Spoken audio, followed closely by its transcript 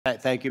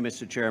Thank you,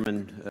 Mr.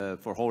 Chairman,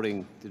 for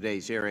holding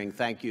today's hearing.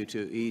 Thank you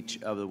to each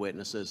of the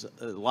witnesses.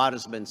 A lot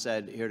has been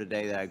said here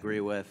today that I agree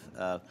with.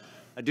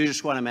 I do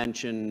just want to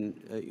mention,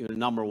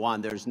 number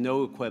one, there's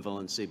no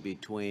equivalency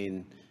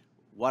between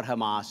what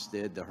Hamas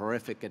did, the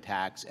horrific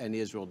attacks, and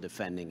Israel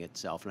defending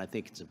itself. And I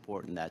think it's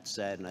important that's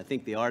said. And I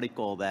think the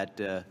article that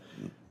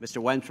Mr.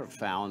 Wentworth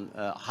found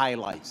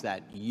highlights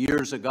that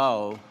years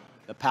ago,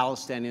 the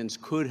Palestinians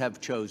could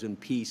have chosen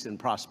peace and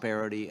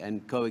prosperity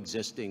and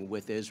coexisting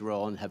with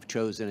Israel, and have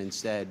chosen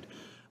instead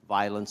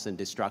violence and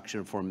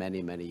destruction for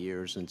many, many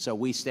years. And so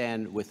we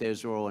stand with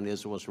Israel and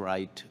Israel's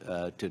right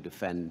to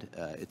defend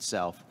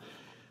itself.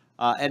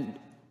 And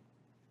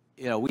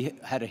we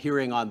had a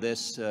hearing on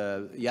this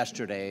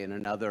yesterday in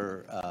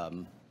another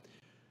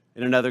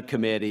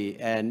committee,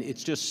 and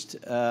it's just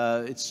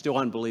it's still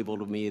unbelievable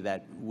to me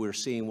that we're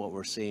seeing what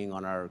we're seeing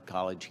on our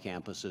college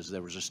campuses.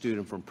 There was a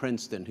student from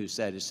Princeton who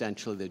said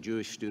essentially the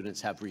Jewish students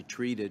have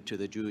retreated to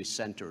the Jewish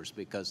centers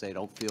because they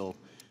don't feel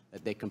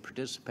that they can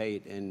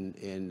participate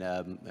in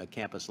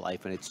campus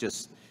life, and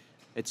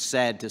it's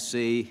sad to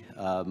see.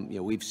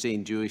 We've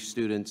seen Jewish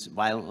students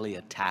violently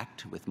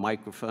attacked with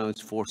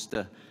microphones, forced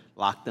to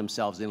lock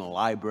themselves in a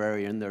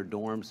library in their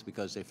dorms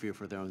because they fear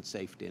for their own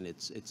safety, and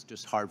it's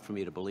just hard for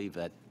me to believe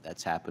that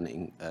that's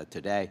happening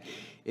today.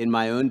 In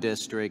my own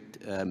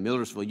district,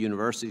 Millersville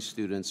University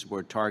students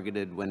were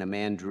targeted when a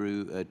man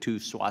drew 2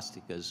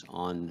 swastikas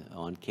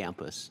on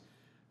campus.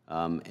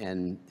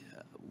 And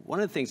one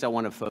of the things I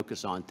want to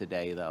focus on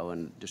today, though,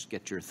 and just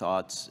get your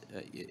thoughts,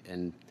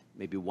 and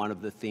maybe one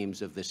of the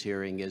themes of this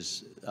hearing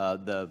is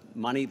the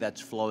money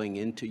that's flowing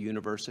into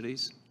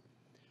universities.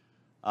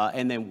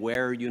 And then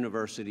where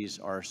universities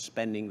are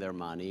spending their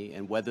money,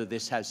 and whether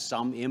this has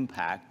some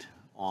impact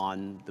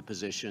on the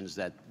positions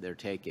that they're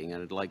taking.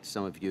 And I'd like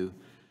some of you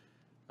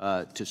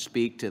to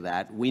speak to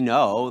that. We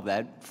know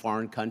that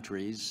foreign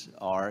countries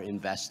are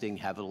investing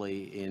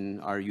heavily in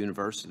our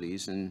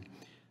universities, and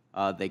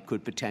they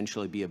could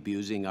potentially be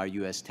abusing our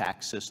U.S.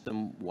 tax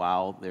system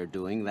while they're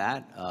doing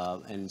that.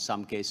 And in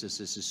some cases,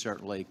 this is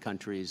certainly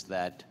countries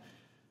that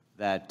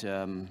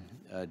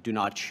do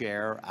not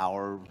share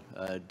our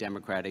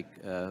democratic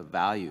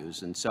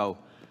values. And so,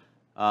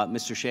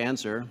 Mr.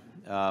 Schanzer,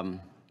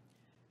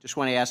 just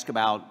want to ask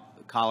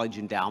about college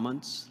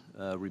endowments,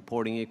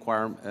 reporting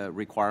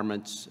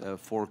requirements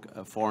for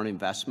foreign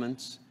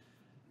investments.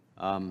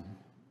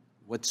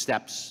 What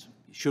steps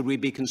should we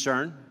be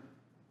concerned?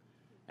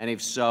 And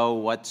if so,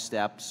 what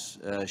steps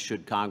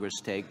should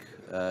Congress take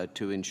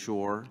to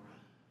ensure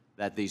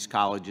that these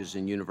colleges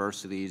and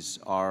universities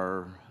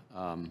are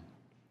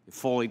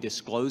fully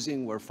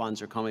disclosing where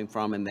funds are coming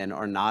from, and then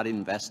are not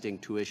investing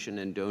tuition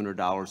and donor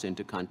dollars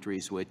into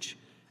countries which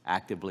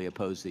actively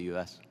oppose the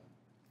U.S.?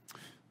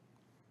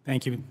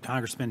 Thank you,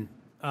 Congressman.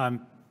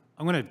 I'm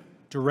going to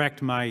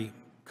direct my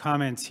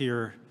comments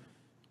here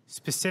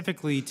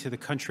specifically to the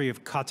country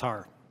of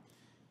Qatar.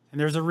 And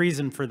there's a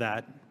reason for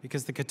that,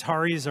 because the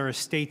Qataris are a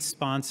state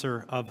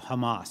sponsor of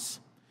Hamas.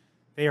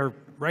 They are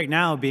right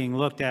now being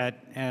looked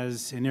at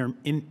as an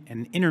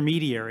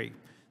intermediary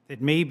that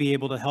may be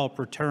able to help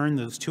return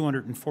those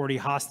 240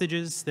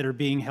 hostages that are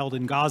being held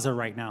in Gaza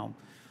right now.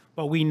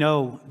 But we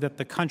know that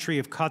the country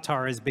of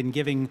Qatar has been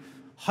giving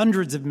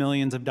hundreds of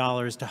millions of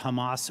dollars to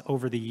Hamas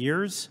over the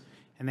years,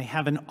 and they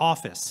have an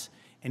office.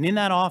 And in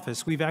that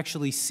office, we've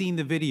actually seen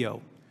the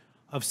video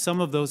of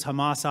some of those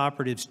Hamas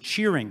operatives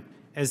cheering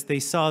as they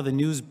saw the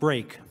news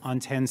break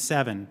on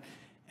 10/7,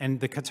 and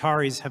the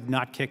Qataris have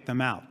not kicked them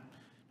out.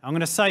 I'm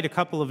going to cite a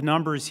couple of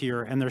numbers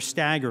here, and they're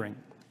staggering.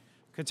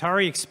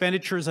 Qatari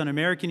expenditures on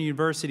American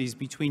universities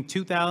between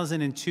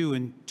 2002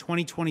 and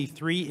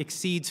 2023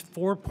 exceeds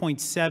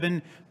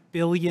 $4.7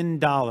 billion.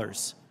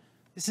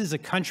 This is a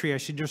country, I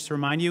should just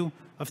remind you,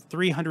 of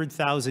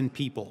 300,000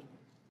 people,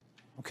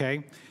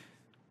 okay?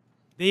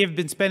 They have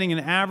been spending an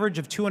average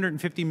of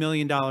 $250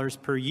 million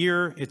per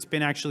year. It's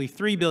been actually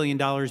 $3 billion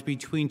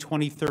between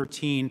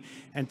 2013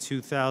 and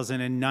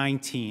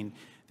 2019.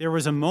 There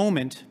was a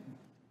moment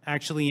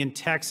actually in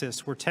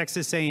Texas, where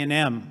Texas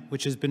A&M,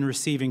 which has been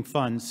receiving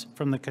funds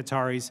from the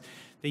Qataris,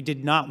 they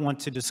did not want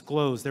to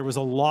disclose. There was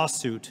a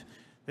lawsuit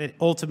that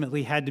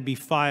ultimately had to be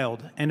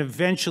filed, and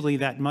eventually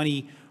that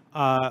money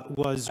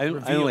was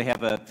revealed. I only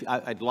have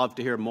I'd love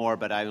to hear more,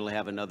 but I only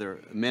have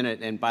another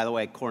minute. And by the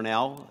way,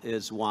 Cornell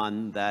is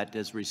one that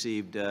has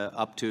received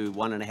up to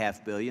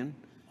 $1.5 billion.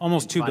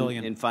 Almost $2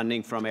 billion. In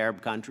funding from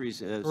Arab countries,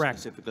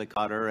 specifically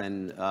Qatar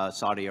and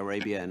Saudi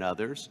Arabia and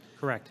others.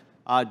 Correct.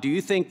 Do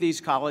you think these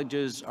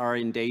colleges are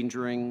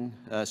endangering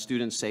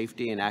student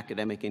safety and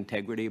academic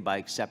integrity by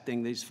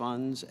accepting these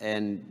funds?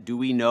 And do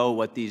we know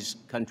what these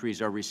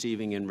countries are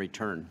receiving in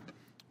return?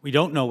 We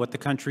don't know what the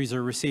countries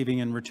are receiving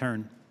in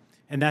return,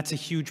 and that's a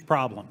huge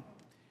problem.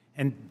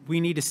 And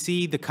we need to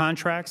see the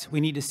contracts. We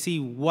need to see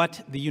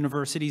what the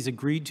universities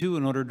agreed to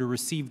in order to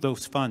receive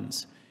those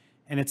funds.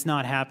 And it's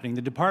not happening.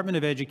 The Department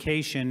of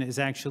Education is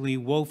actually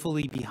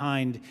woefully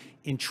behind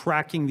in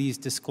tracking these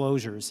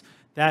disclosures.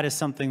 That is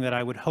something that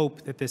I would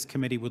hope that this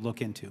committee would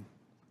look into.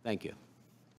 Thank you.